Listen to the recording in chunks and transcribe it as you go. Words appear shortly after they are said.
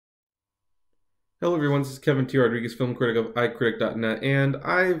Hello everyone, this is Kevin T. Rodriguez, film critic of iCritic.net, and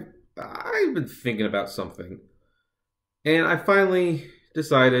I've been thinking about something. And I finally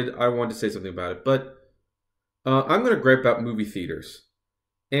decided I wanted to say something about it, but I'm going to gripe about movie theaters.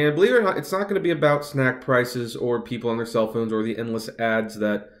 And believe it or not, it's not going to be about snack prices or people on their cell phones or the endless ads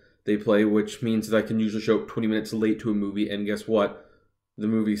that they play, which means that I can usually show up 20 minutes late to a movie, and guess what? The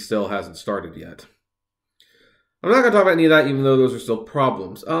movie still hasn't started yet. I'm not going to talk about any of that, even though those are still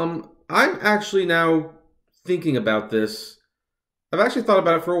problems. I'm actually now thinking about this. I've actually thought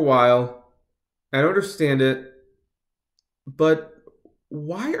about it for a while. I don't understand it. But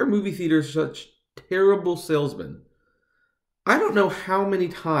why are movie theaters such terrible salesmen? I don't know how many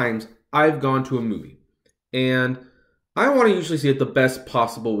times I've gone to a movie. And I want to usually see it the best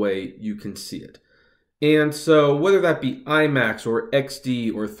possible way you can see it. And so whether that be IMAX or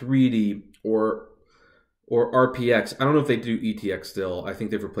XD or 3D or RPX. I don't know if they do ETX still. I think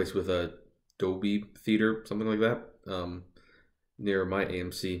they've replaced with a Dolby Theater, something like that, near my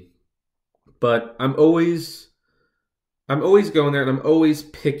AMC. But I'm always going there, and I'm always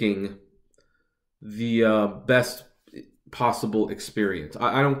picking the best possible experience.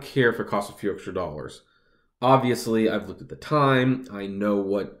 I don't care if it costs a few extra dollars. Obviously, I've looked at the time. I know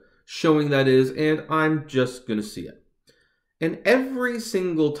what showing that is, and I'm just going to see it. And every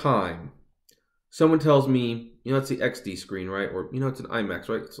single time someone tells me, it's the XD screen, right? Or, it's an IMAX,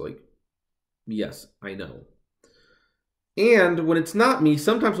 right? It's like, yes, I know. And when it's not me,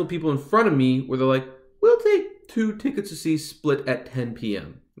 sometimes with people in front of me where they're like, we'll take 2 tickets to see Split at 10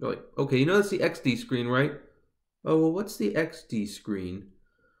 p.m. They're like, okay, that's the XD screen, right? Oh, well, what's the XD screen?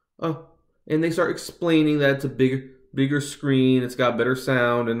 Oh, and they start explaining that it's a bigger screen, it's got better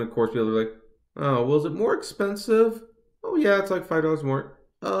sound, and of course people are like, oh, well, is it more expensive? Oh, yeah, it's like $5 more.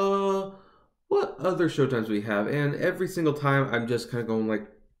 What other showtimes do we have? And every single time I'm just kind of going like,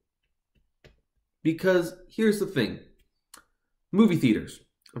 because here's the thing. Movie theaters.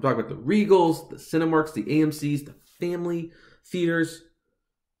 I'm talking about the Regals, the Cinemarks, the AMCs, the family theaters.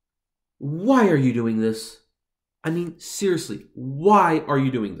 Why are you doing this? I mean, seriously, why are you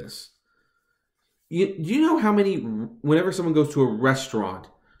doing this? Do you know how many, whenever someone goes to a restaurant,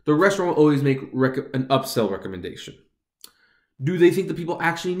 the restaurant will always make an upsell recommendation. Do they think the people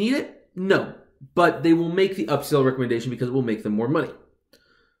actually need it? No, but they will make the upsell recommendation because it will make them more money.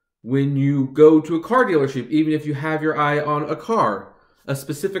 When you go to a car dealership, even if you have your eye on a car, a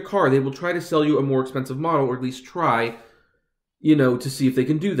specific car, they will try to sell you a more expensive model, or at least try, to see if they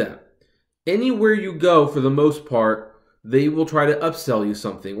can do that. Anywhere you go, for the most part, they will try to upsell you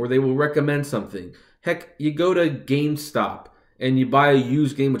something, or they will recommend something. Heck, you go to GameStop and you buy a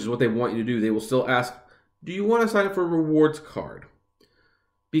used game, which is what they want you to do. They will still ask, do you want to sign up for a rewards card?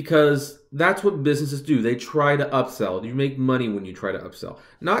 Because that's what businesses do. They try to upsell. You make money when you try to upsell.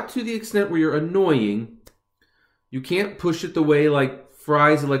 Not to the extent where you're annoying. You can't push it the way like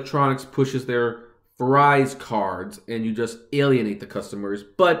Fry's Electronics pushes their Fry's cards and you just alienate the customers.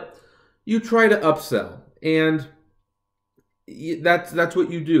 But you try to upsell. And that's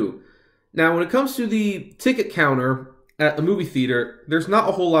what you do. Now, when it comes to the ticket counter at the movie theater, there's not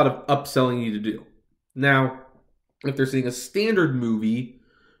a whole lot of upselling you to do. Now, if they're seeing a standard movie,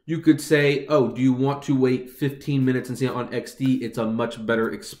 you could say, oh, do you want to wait 15 minutes and see it on XD? It's a much better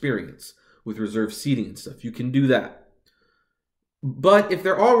experience with reserved seating and stuff. You can do that. But if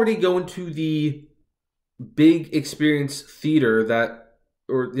they're already going to the big experience theater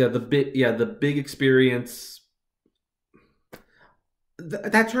the big experience,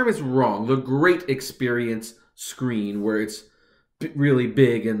 that term is wrong. The great experience screen where it's really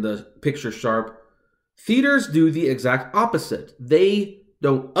big and the picture sharp. Theaters do the exact opposite. They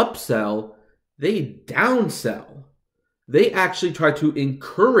don't upsell, they downsell. They actually try to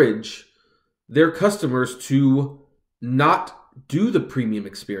encourage their customers to not do the premium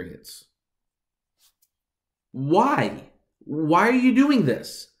experience. Why? Why are you doing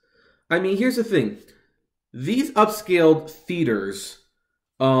this? I mean, here's the thing. These upscaled theaters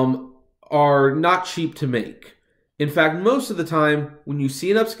are not cheap to make. In fact, most of the time, when you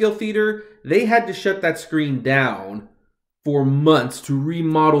see an upscale theater, they had to shut that screen down for months to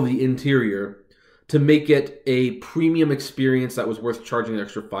remodel the interior to make it a premium experience that was worth charging an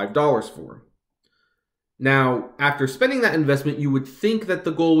extra $5 for. Now, after spending that investment, you would think that the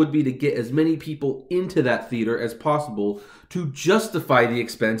goal would be to get as many people into that theater as possible to justify the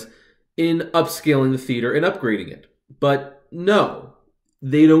expense in upscaling the theater and upgrading it. But no,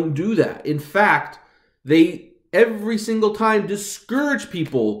 they don't do that. In fact, they every single time discourage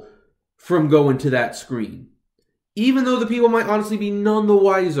people from going to that screen, even though the people might honestly be none the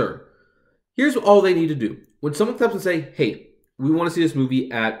wiser. Here's all they need to do. When someone comes and say, hey, we want to see this movie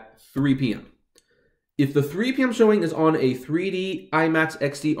at 3 p.m., if the 3 p.m. showing is on a 3D, IMAX,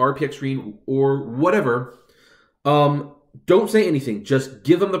 XD, RPX screen, or whatever, don't say anything. Just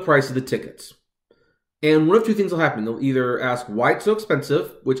give them the price of the tickets. And one of two things will happen. They'll either ask why it's so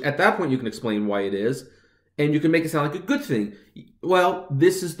expensive, which at that point you can explain why it is, and you can make it sound like a good thing. Well,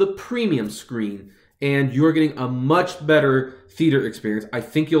 this is the premium screen, and you're getting a much better theater experience. I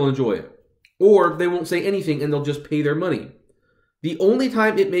think you'll enjoy it. Or they won't say anything and they'll just pay their money. The only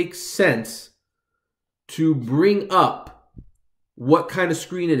time it makes sense to bring up what kind of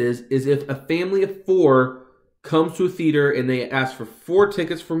screen it is if a family of 4 comes to a theater and they ask for 4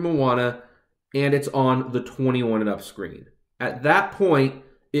 tickets for Moana and it's on the 21 and up screen. At that point,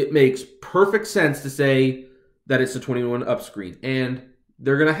 it makes perfect sense to say that it's the 21 up screen. And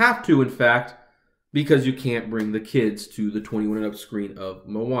they're going to have to, in fact, because you can't bring the kids to the 21 and up screen of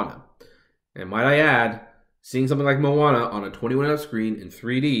Moana. And might I add, seeing something like Moana on a 21 and up screen in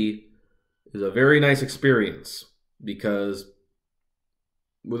 3D is a very nice experience. Because,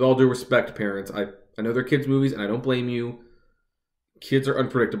 with all due respect, parents, I know they're kids' movies, and I don't blame you. Kids are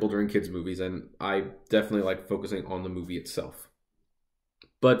unpredictable during kids' movies, and I definitely like focusing on the movie itself.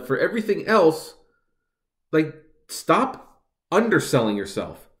 But for everything else, like, stop underselling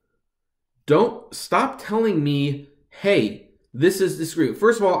yourself. Don't stop telling me, hey, this is the screen.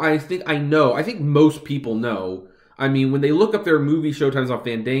 First of all, I think most people know. I mean, when they look up their movie showtimes on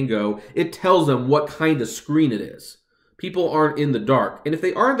Fandango, it tells them what kind of screen it is. People aren't in the dark. And if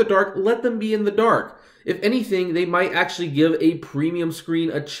they are in the dark, let them be in the dark. If anything, they might actually give a premium screen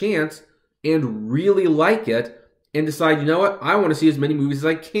a chance and really like it and decide, you know what, I want to see as many movies as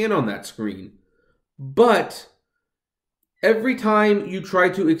I can on that screen. But every time you try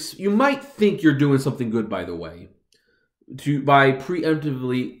to, you might think you're doing something good, by the way, by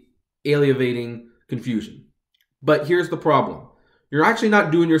preemptively alleviating confusion. But here's the problem. You're actually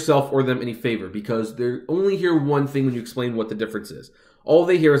not doing yourself or them any favor because they only hear one thing when you explain what the difference is. All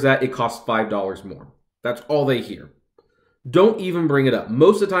they hear is that it costs $5 more. That's all they hear. Don't even bring it up.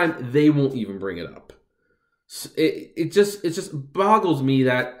 Most of the time, they won't even bring it up. It just boggles me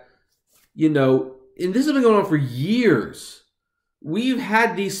that, you know, and this has been going on for years. We've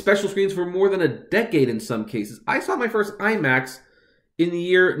had these special screens for more than a decade in some cases. I saw my first IMAX in the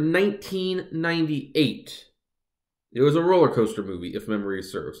year 1998. It was a roller coaster movie, if memory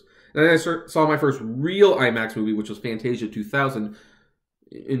serves. And then I saw my first real IMAX movie, which was Fantasia 2000,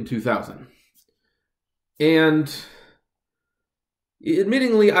 in 2000. And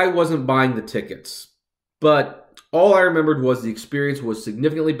admittingly, I wasn't buying the tickets. But all I remembered was the experience was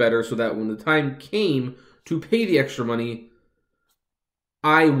significantly better so that when the time came to pay the extra money,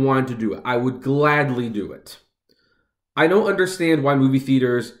 I wanted to do it. I would gladly do it. I don't understand why movie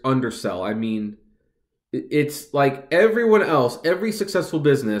theaters undersell. I mean, it's like everyone else, every successful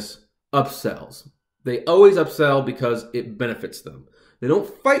business upsells. They always upsell because it benefits them. They don't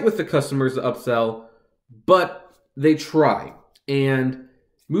fight with the customers to upsell, but they try. And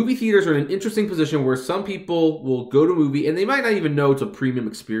movie theaters are in an interesting position where some people will go to a movie and they might not even know it's a premium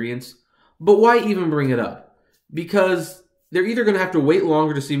experience, but why even bring it up? Because they're either going to have to wait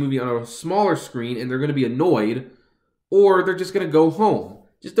longer to see a movie on a smaller screen and they're going to be annoyed, or they're just going to go home.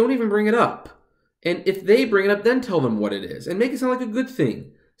 Just don't even bring it up. And if they bring it up, then tell them what it is and make it sound like a good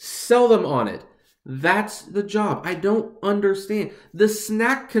thing. Sell them on it. That's the job. I don't understand. The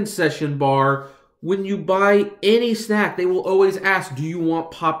snack concession bar, when you buy any snack, they will always ask, do you want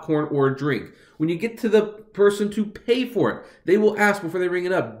popcorn or a drink? When you get to the person to pay for it, they will ask before they ring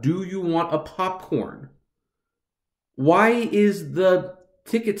it up, do you want a popcorn? Why is the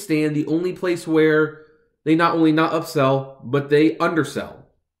ticket stand the only place where they not only not upsell, but they undersell?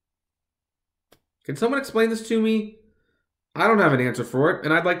 Can someone explain this to me? I don't have an answer for it,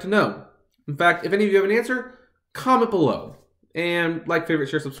 and I'd like to know. In fact, if any of you have an answer, comment below. And like, favorite,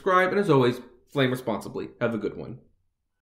 share, subscribe, and as always, flame responsibly. Have a good one.